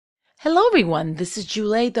Hello, everyone. This is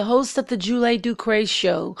Julie, the host of the Julie Ducre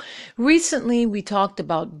Show. Recently, we talked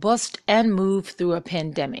about bust and move through a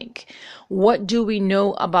pandemic. What do we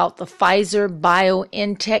know about the Pfizer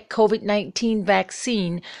BioNTech COVID-19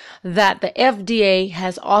 vaccine that the FDA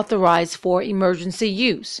has authorized for emergency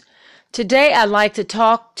use? Today, I'd like to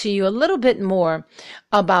talk to you a little bit more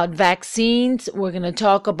about vaccines. We're going to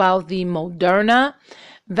talk about the Moderna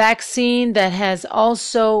vaccine that has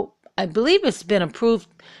also, I believe it's been approved.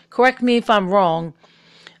 Correct me if I'm wrong,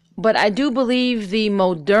 but I do believe the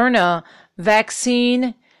Moderna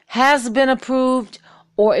vaccine has been approved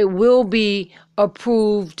or it will be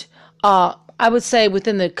approved, I would say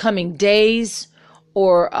within the coming days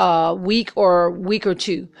or week or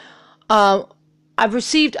two. I've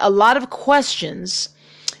received a lot of questions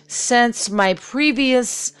since my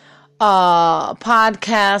previous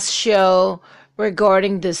podcast show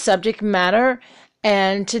regarding the subject matter.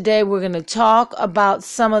 And today we're going to talk about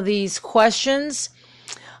some of these questions.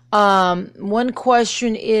 One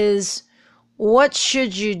question is, what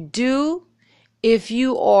should you do if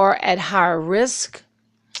you are at higher risk?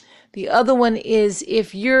 The other one is,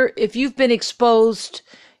 if you've been exposed,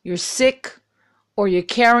 you're sick, or you're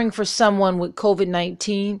caring for someone with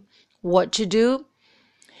COVID-19, what to do?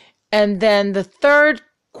 And then the third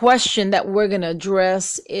question that we're going to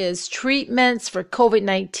address is treatments for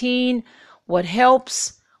COVID-19. What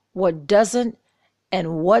helps, what doesn't,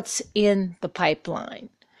 and what's in the pipeline.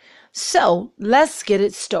 So let's get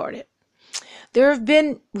it started. There have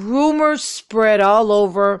been rumors spread all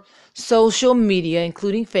over social media,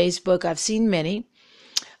 including Facebook. I've seen many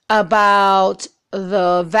about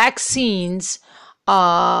the vaccines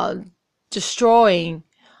destroying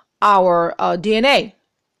our DNA.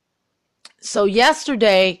 So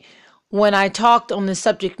yesterday, when I talked on the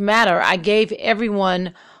subject matter, I gave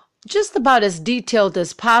everyone just about as detailed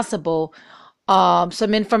as possible,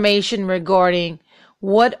 some information regarding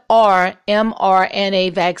what are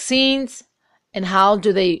mRNA vaccines and how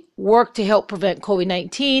do they work to help prevent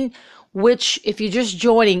COVID-19, which if you're just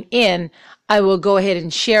joining in, I will go ahead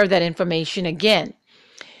and share that information again.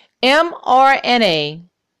 mRNA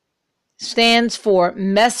stands for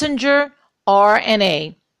messenger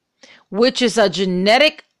RNA, which is a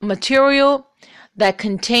genetic material that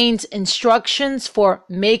contains instructions for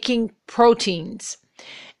making proteins.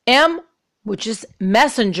 M, which is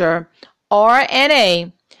messenger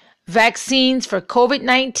RNA, vaccines for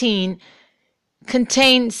COVID-19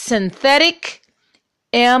 contain synthetic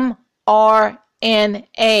mRNA.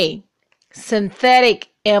 Synthetic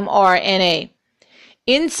mRNA.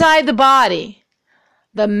 Inside the body,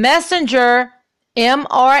 the messenger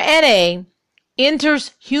mRNA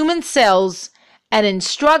enters human cells and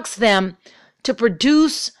instructs them to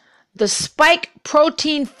produce the spike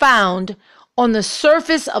protein found on the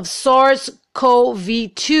surface of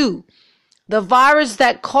SARS-CoV-2, the virus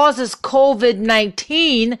that causes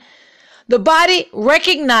COVID-19. The body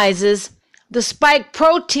recognizes the spike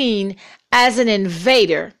protein as an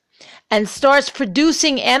invader and starts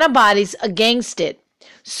producing antibodies against it.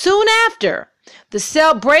 Soon after, the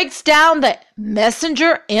cell breaks down the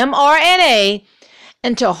messenger mRNA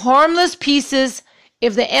into harmless pieces.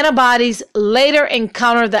 If the antibodies later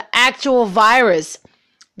encounter the actual virus,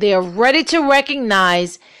 they are ready to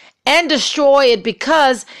recognize and destroy it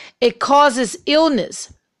because it causes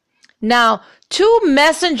illness. Now, two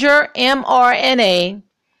messenger mRNA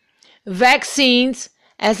vaccines,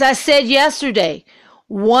 as I said yesterday,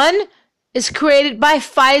 one is created by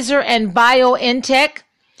Pfizer and BioNTech,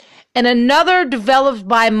 and another developed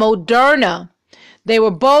by Moderna. They were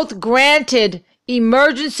both granted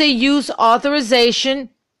emergency use authorization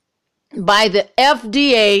by the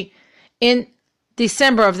FDA in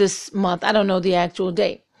December of this month. I don't know the actual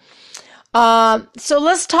date. So we're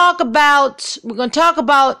going to talk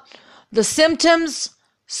about the symptoms,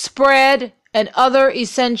 spread, and other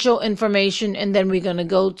essential information, and then we're going to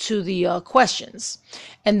go to the questions.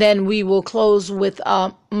 And then we will close with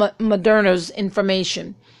Moderna's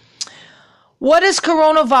information. What is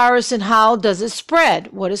coronavirus and how does it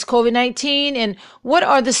spread? What is COVID-19 and what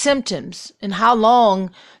are the symptoms? And how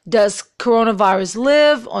long does coronavirus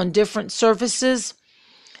live on different surfaces?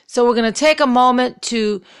 So we're going to take a moment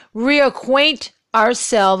to reacquaint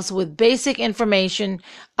ourselves with basic information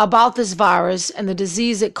about this virus and the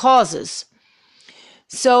disease it causes.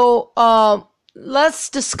 So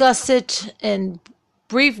let's discuss it in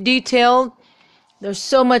brief detail. There's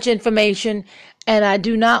so much information, and I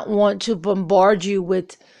do not want to bombard you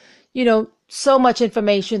with, so much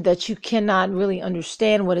information that you cannot really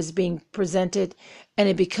understand what is being presented, and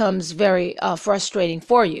it becomes very frustrating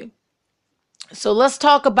for you. So let's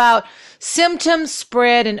talk about symptoms,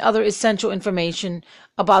 spread, and other essential information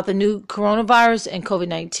about the new coronavirus and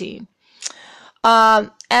COVID-19.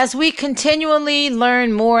 As we continually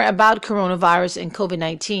learn more about coronavirus and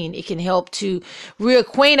COVID-19, it can help to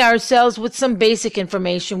reacquaint ourselves with some basic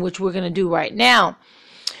information, which we're going to do right now.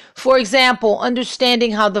 For example,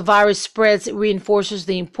 understanding how the virus spreads reinforces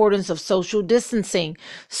the importance of social distancing.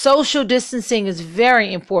 Social distancing is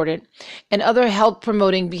very important, and other health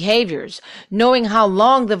promoting behaviors. Knowing how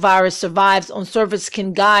long the virus survives on surface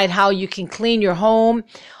can guide how you can clean your home,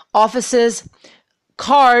 offices,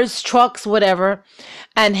 cars, trucks, whatever,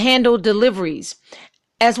 and handle deliveries,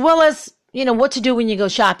 as well as, what to do when you go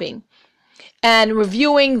shopping. And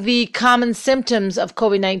reviewing the common symptoms of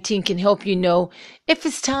COVID-19 can help you know if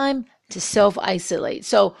it's time to self-isolate.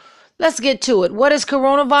 So let's get to it. What is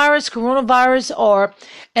coronavirus? Coronavirus are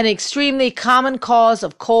an extremely common cause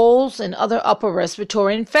of colds and other upper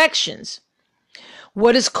respiratory infections.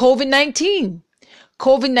 What is COVID-19?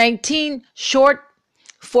 COVID-19, short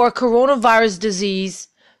for coronavirus disease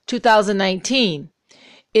 2019.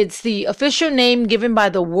 It's the official name given by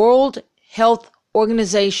the World Health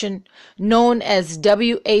Organization, known as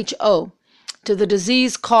WHO, to the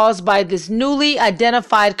disease caused by this newly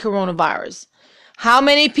identified coronavirus. How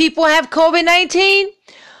many people have COVID-19?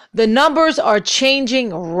 The numbers are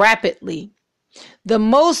changing rapidly. The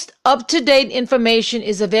most up-to-date information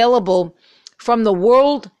is available from the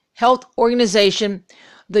World Health Organization,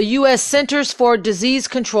 the U.S. Centers for Disease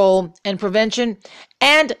Control and Prevention,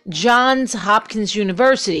 and Johns Hopkins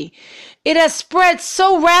University. It has spread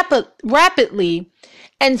so rapidly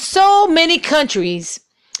in so many countries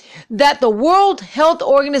that the World Health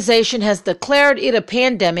Organization has declared it a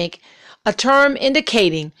pandemic, a term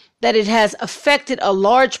indicating that it has affected a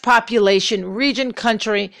large population, region,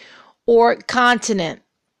 country, or continent.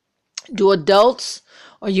 Do adults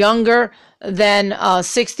or younger than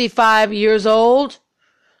 65 years old,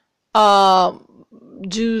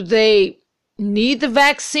 do they need the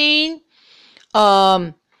vaccine?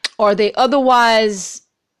 Are they otherwise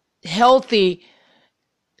healthy?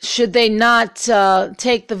 Should they not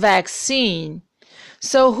take the vaccine?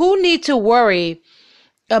 So who need to worry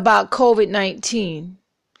about COVID-19?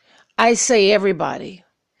 I say everybody.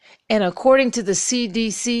 And according to the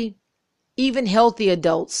CDC, even healthy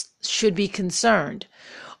adults should be concerned.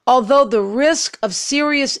 Although the risk of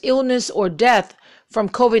serious illness or death from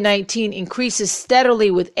COVID-19 increases steadily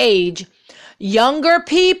with age, younger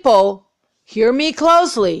people, hear me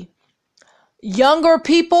closely, younger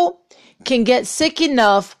people can get sick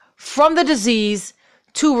enough from the disease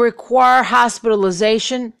to require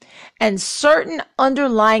hospitalization, and certain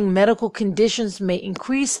underlying medical conditions may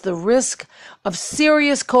increase the risk of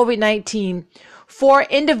serious COVID-19 for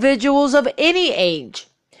individuals of any age.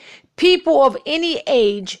 People of any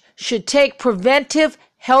age should take preventive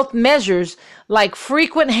health measures like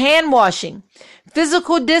frequent hand washing,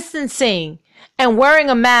 physical distancing, and wearing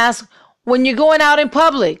a mask when you're going out in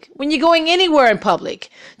public, when you're going anywhere in public,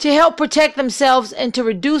 to help protect themselves and to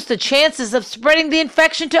reduce the chances of spreading the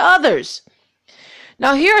infection to others.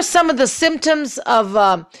 Now, here are some of the symptoms of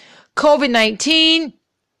COVID-19.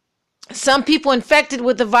 Some people infected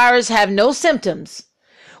with the virus have no symptoms.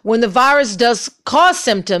 When the virus does cause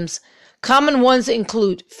symptoms, common ones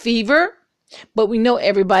include fever, but we know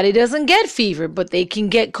everybody doesn't get fever, but they can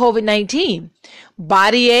get COVID-19.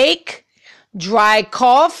 Body ache, dry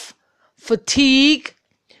cough, fatigue,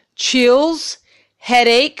 chills,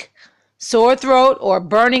 headache, sore throat or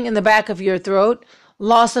burning in the back of your throat,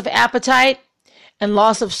 loss of appetite, and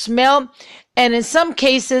loss of smell, and in some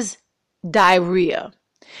cases, diarrhea.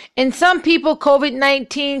 In some people,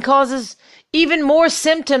 COVID-19 causes even more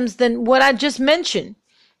symptoms than what I just mentioned.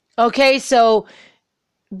 Okay, so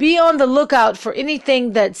be on the lookout for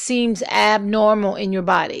anything that seems abnormal in your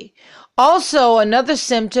body. Also, another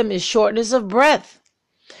symptom is shortness of breath,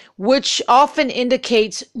 which often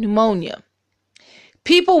indicates pneumonia.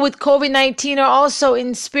 People with COVID-19 are also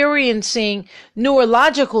experiencing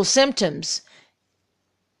neurological symptoms,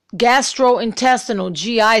 gastrointestinal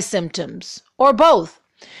GI symptoms, or both.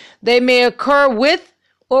 They may occur with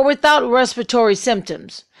or without respiratory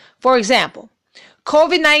symptoms. For example,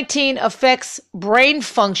 COVID-19 affects brain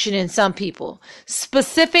function in some people.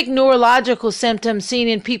 Specific neurological symptoms seen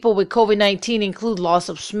in people with COVID-19 include loss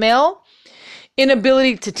of smell,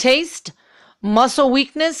 inability to taste, muscle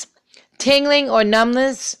weakness, tingling or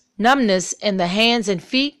numbness in the hands and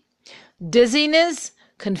feet, dizziness,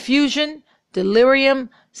 confusion, delirium,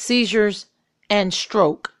 seizures, and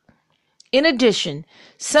stroke. In addition,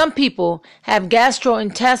 some people have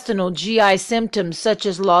gastrointestinal GI symptoms such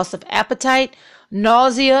as loss of appetite,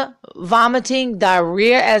 nausea, vomiting,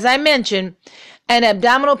 diarrhea, as I mentioned, and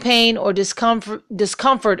abdominal pain or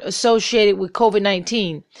discomfort associated with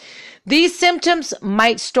COVID-19. These symptoms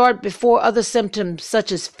might start before other symptoms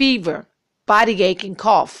such as fever, body ache, and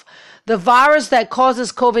cough. The virus that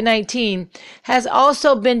causes COVID-19 has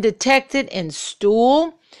also been detected in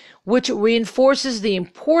stool, which reinforces the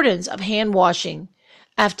importance of hand washing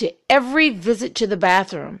after every visit to the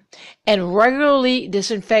bathroom and regularly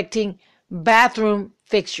disinfecting bathroom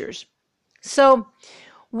fixtures. So,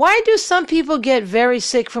 why do some people get very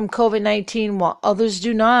sick from COVID-19 while others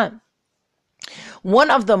do not? One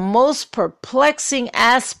of the most perplexing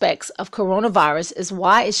aspects of coronavirus is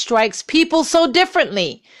why it strikes people so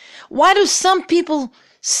differently. Why do some people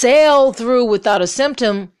sail through without a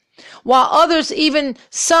symptom, while others, even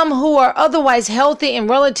some who are otherwise healthy and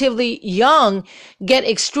relatively young, get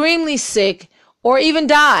extremely sick or even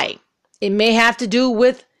die? It may have to do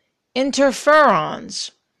with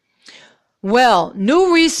interferons. Well,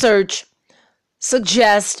 new research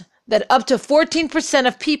suggests that up to 14%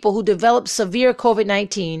 of people who develop severe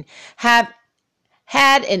COVID-19 have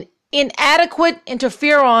had an inadequate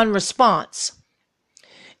interferon response.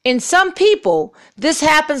 In some people, this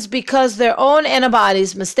happens because their own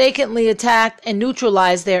antibodies mistakenly attacked and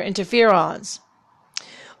neutralized their interferons.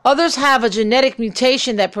 Others have a genetic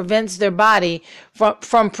mutation that prevents their body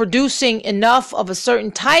from producing enough of a certain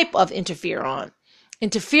type of interferon.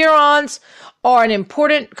 Interferons are an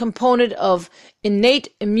important component of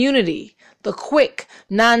innate immunity, the quick,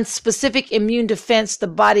 non-specific immune defense the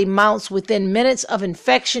body mounts within minutes of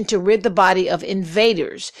infection to rid the body of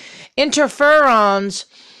invaders. Interferons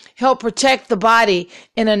help protect the body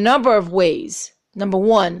in a number of ways. Number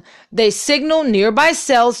one, they signal nearby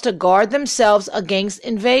cells to guard themselves against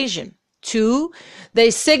invasion. 2, they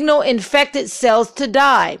signal infected cells to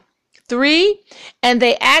die. 3, and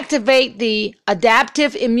they activate the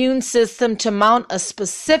adaptive immune system to mount a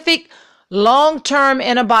specific long-term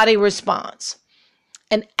antibody response.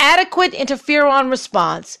 An adequate interferon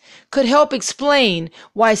response could help explain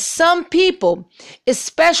why some people,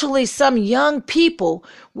 especially some young people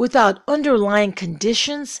without underlying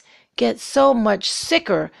conditions, get so much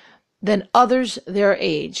sicker than others their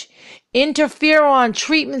age. Interferon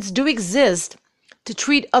treatments do exist to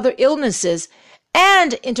treat other illnesses,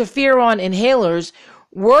 and interferon inhalers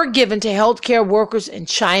were given to healthcare workers in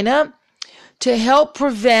China to help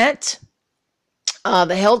prevent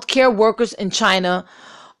the healthcare workers in China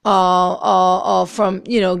from,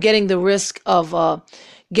 getting the risk of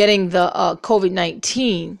getting the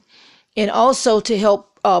COVID-19, and also to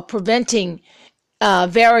help preventing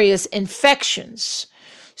various infections.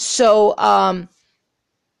 So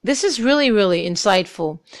this is really, really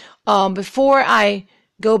insightful. Before I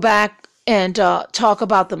go back and talk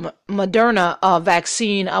about the Moderna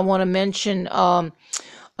vaccine, I want to mention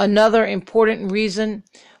another important reason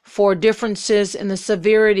for differences in the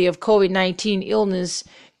severity of COVID-19 illness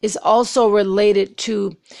is also related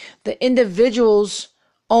to the individual's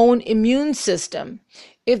own immune system.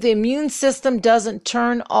 If the immune system doesn't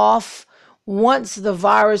turn off once the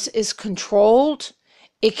virus is controlled,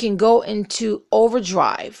 it can go into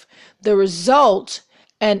overdrive. The result,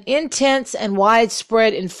 an intense and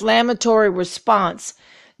widespread inflammatory response,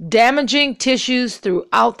 damaging tissues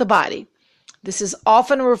throughout the body. This is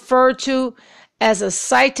often referred to as a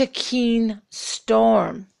cytokine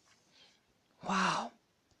storm. Wow,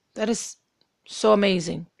 that is so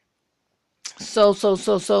amazing.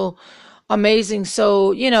 So amazing.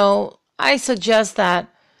 So, I suggest that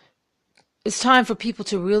it's time for people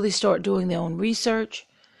to really start doing their own research,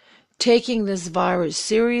 taking this virus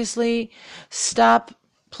seriously, stop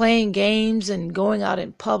playing games and going out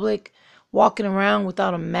in public, walking around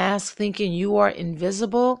without a mask, thinking you are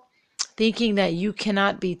invisible, thinking that you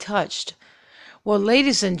cannot be touched. Well,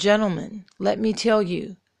 ladies and gentlemen, let me tell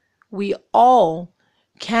you, we all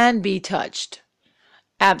can be touched.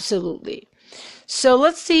 Absolutely. So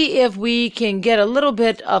let's see if we can get a little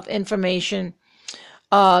bit of information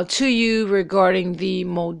to you regarding the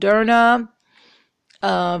Moderna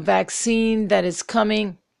vaccine that is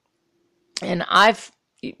coming. And I've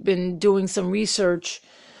been doing some research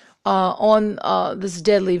on this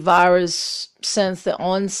deadly virus since the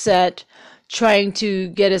onset, trying to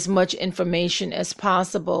get as much information as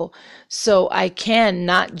possible so I can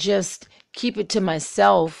not just keep it to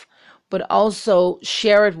myself, but also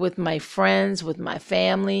share it with my friends, with my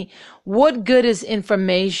family. What good is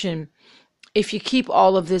information if you keep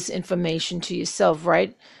all of this information to yourself,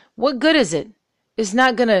 right? What good is it? It's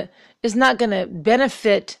not gonna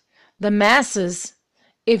benefit the masses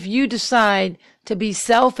if you decide to be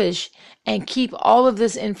selfish and keep all of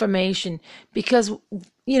this information, because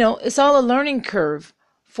it's all a learning curve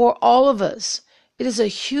for all of us. It is a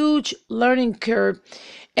huge learning curve.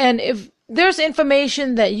 And if there's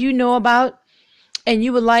information that you know about and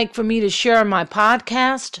you would like for me to share on my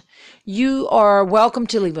podcast, you are welcome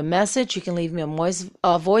to leave a message. You can leave me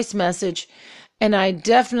a voice message, and I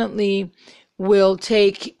definitely will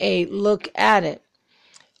take a look at it.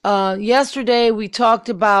 Yesterday, we talked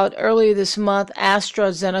about earlier this month,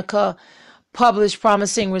 AstraZeneca published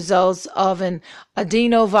promising results of an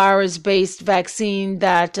adenovirus-based vaccine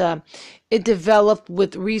that it developed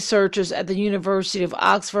with researchers at the University of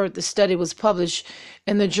Oxford. The study was published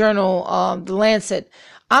in the journal The Lancet.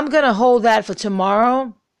 I'm going to hold that for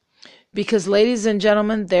tomorrow because, ladies and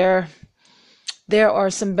gentlemen, there are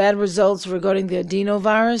some bad results regarding the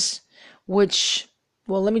adenovirus, which,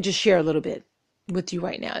 well, let me just share a little bit with you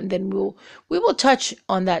right now, and then we will touch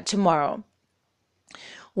on that tomorrow.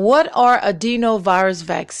 What are adenovirus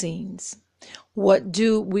vaccines? What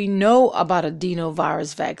do we know about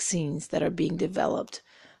adenovirus vaccines that are being developed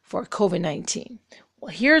for COVID-19?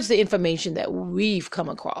 Well, here's the information that we've come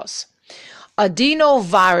across.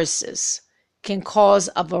 Adenoviruses can cause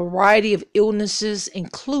a variety of illnesses,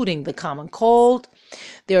 including the common cold.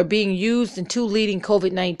 They are being used in 2 leading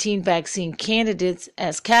COVID-19 vaccine candidates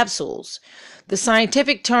as capsules. The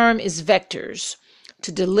scientific term is vectors,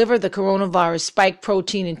 to deliver the coronavirus spike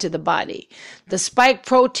protein into the body. The spike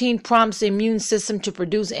protein prompts the immune system to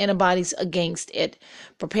produce antibodies against it,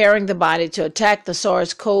 preparing the body to attack the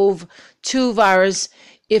SARS-CoV-2 virus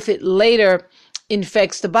if it later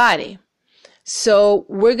infects the body. So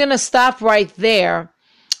we're going to stop right there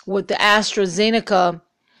with the AstraZeneca,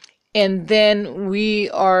 and then we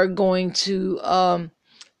are going to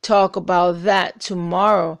talk about that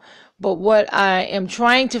tomorrow. But what I am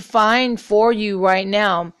trying to find for you right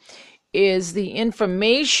now is the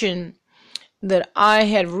information that I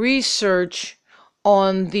had researched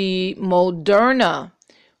on the Moderna,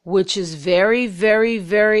 which is very, very,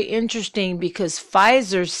 very interesting because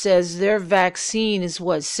Pfizer says their vaccine is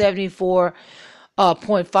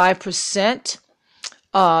 74.5%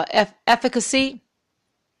 efficacy.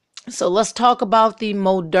 So let's talk about the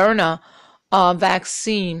Moderna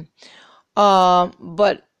vaccine.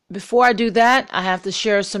 But before I do that, I have to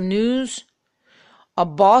share some news. A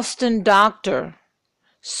Boston doctor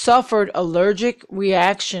suffered allergic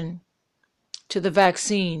reaction to the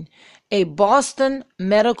vaccine. A Boston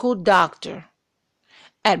medical doctor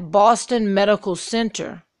at Boston Medical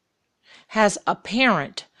Center has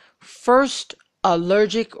apparent first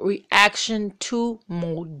allergic reaction to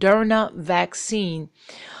Moderna vaccine.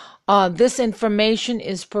 This information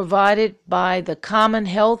is provided by the Common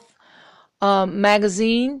Health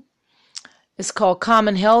magazine. It's called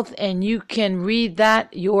Common Health, and you can read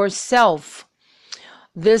that yourself.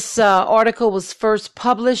 This article was first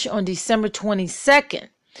published on December 22nd.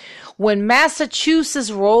 When Massachusetts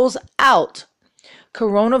rolls out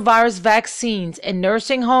coronavirus vaccines in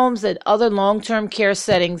nursing homes and other long-term care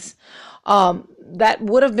settings, that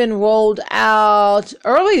would have been rolled out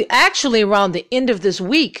early, actually around the end of this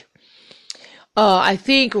week. I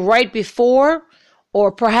think right before, or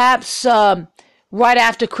perhaps right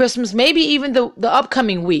after Christmas, maybe even the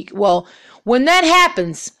upcoming week. Well, when that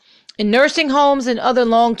happens, in nursing homes and other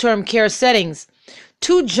long-term care settings,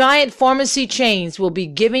 2 giant pharmacy chains will be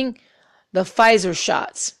giving the Pfizer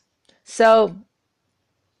shots. So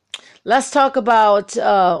let's talk about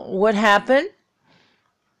what happened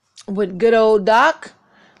with good old Doc.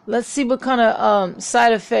 Let's see what kind of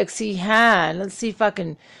side effects he had. Let's see if I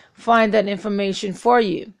can find that information for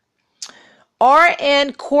you.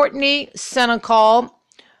 R.N. Courtney Senecal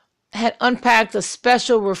had unpacked a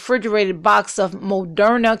special refrigerated box of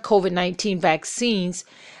Moderna COVID-19 vaccines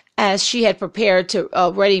as she had prepared to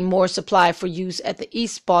ready more supply for use at the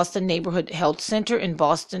East Boston Neighborhood Health Center in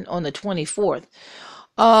Boston on the 24th.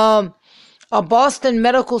 A Boston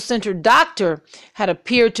Medical Center doctor had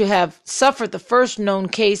appeared to have suffered the first known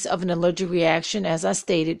case of an allergic reaction, as I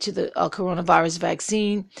stated, to the coronavirus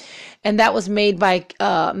vaccine, and that was made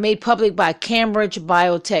public by Cambridge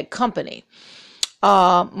Biotech Company,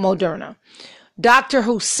 Moderna. Dr.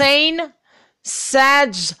 Hussein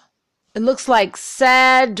Sadrzadeh, it looks like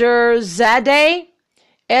Sadrzadeh,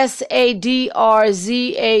 Sadrzadeh,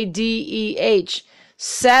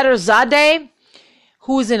 Sadrzadeh,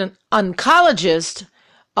 who is an oncologist,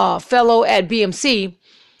 fellow at BMC,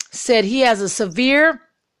 said he has a severe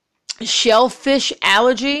shellfish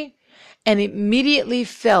allergy and immediately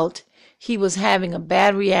felt he was having a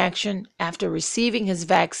bad reaction after receiving his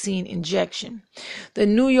vaccine injection. The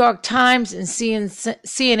New York Times and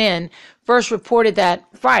CNN first reported that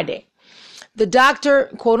Friday. The doctor,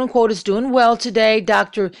 quote unquote, is doing well today,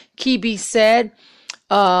 Dr. Kibi said.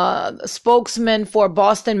 A spokesman for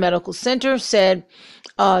Boston Medical Center said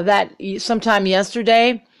that sometime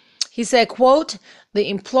yesterday, he said, quote, the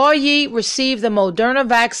employee received the Moderna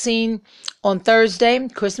vaccine on Thursday,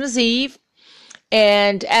 Christmas Eve,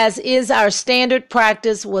 and as is our standard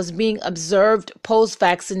practice, was being observed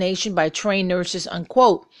post-vaccination by trained nurses,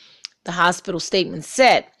 unquote. The hospital statement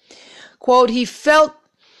said, quote, he felt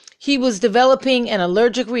he was developing an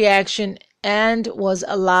allergic reaction and was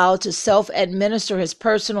allowed to self-administer his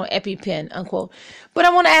personal EpiPen, unquote. But I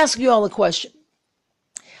want to ask you all a question.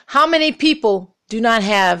 How many people do not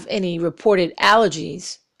have any reported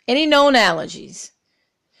allergies, any known allergies?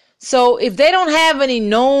 So if they don't have any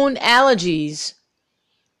known allergies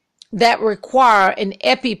that require an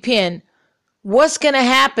EpiPen, what's going to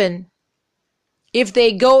happen if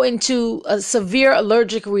they go into a severe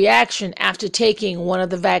allergic reaction after taking one of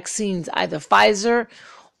the vaccines, either Pfizer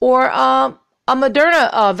or a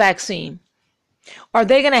Moderna vaccine? Are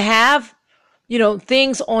they going to have,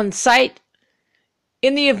 things on site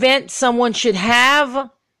in the event someone should have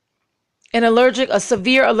a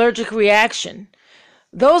severe allergic reaction?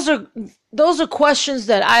 Those are questions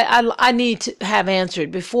that I need to have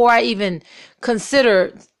answered before I even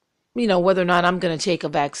consider, whether or not I'm going to take a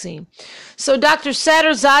vaccine. So Dr.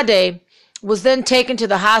 Sadrzadeh was then taken to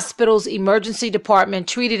the hospital's emergency department,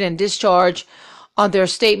 treated and discharged. On their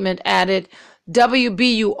statement added,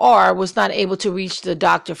 WBUR was not able to reach the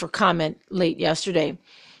doctor for comment late yesterday.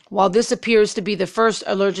 While this appears to be the first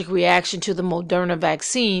allergic reaction to the Moderna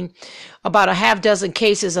vaccine, about a half dozen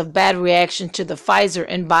cases of bad reaction to the Pfizer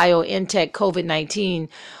and BioNTech COVID-19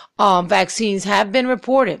 vaccines have been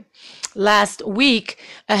reported. Last week,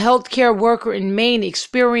 a healthcare worker in Maine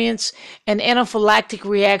experienced an anaphylactic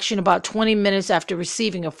reaction about 20 minutes after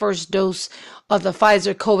receiving a first dose of the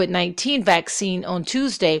Pfizer COVID-19 vaccine on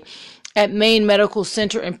Tuesday at Maine Medical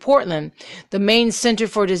Center in Portland. The Maine Center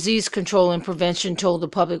for Disease Control and Prevention told the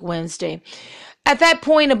public Wednesday. At that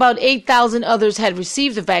point, about 8,000 others had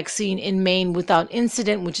received the vaccine in Maine without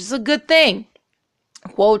incident, which is a good thing.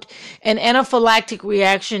 Quote, an anaphylactic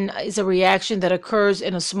reaction is a reaction that occurs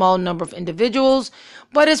in a small number of individuals,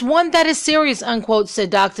 but is one that is serious, unquote, said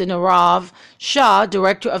Dr. Nirav Shah,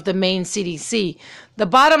 director of the Maine CDC. The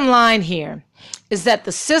bottom line here is that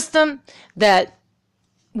the system that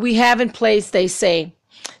we have in place, they say,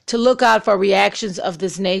 to look out for reactions of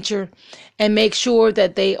this nature and make sure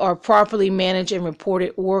that they are properly managed and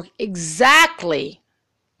reported work exactly,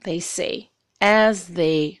 they say, as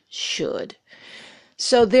they should.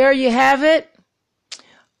 So there you have it.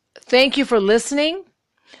 Thank you for listening.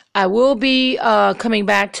 I will be coming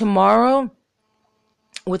back tomorrow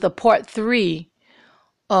with a part 3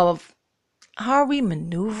 of how are we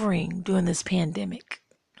maneuvering during this pandemic?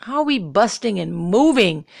 How are we busting and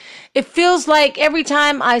moving? It feels like every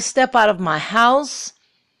time I step out of my house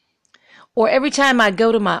or every time I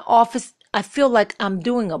go to my office, I feel like I'm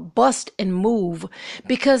doing a bust and move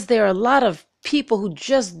because there are a lot of people who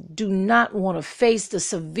just do not want to face the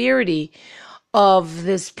severity of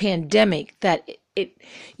this pandemic, that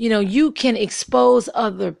you can expose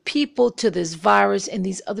other people to this virus and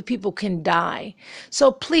these other people can die.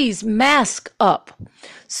 So please mask up,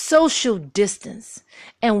 social distance,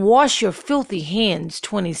 and wash your filthy hands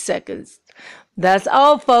 20 seconds. That's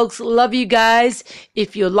all, folks. Love you guys.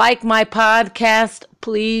 If you like my podcast,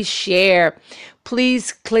 please share.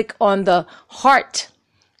 Please click on the heart.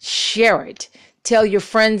 Share it. Tell your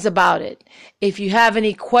friends about it. If you have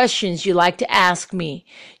any questions you'd like to ask me,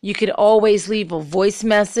 you can always leave a voice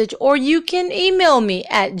message or you can email me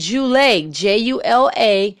at Jula,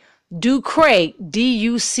 Jula, Ducre,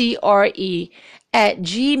 Ducre,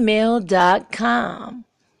 @gmail.com.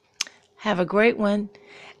 Have a great one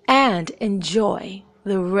and enjoy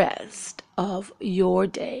the rest of your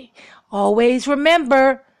day. Always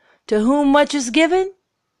remember, to whom much is given,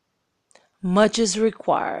 much is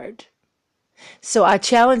required. So I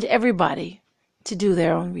challenge everybody to do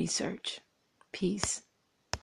their own research. Peace.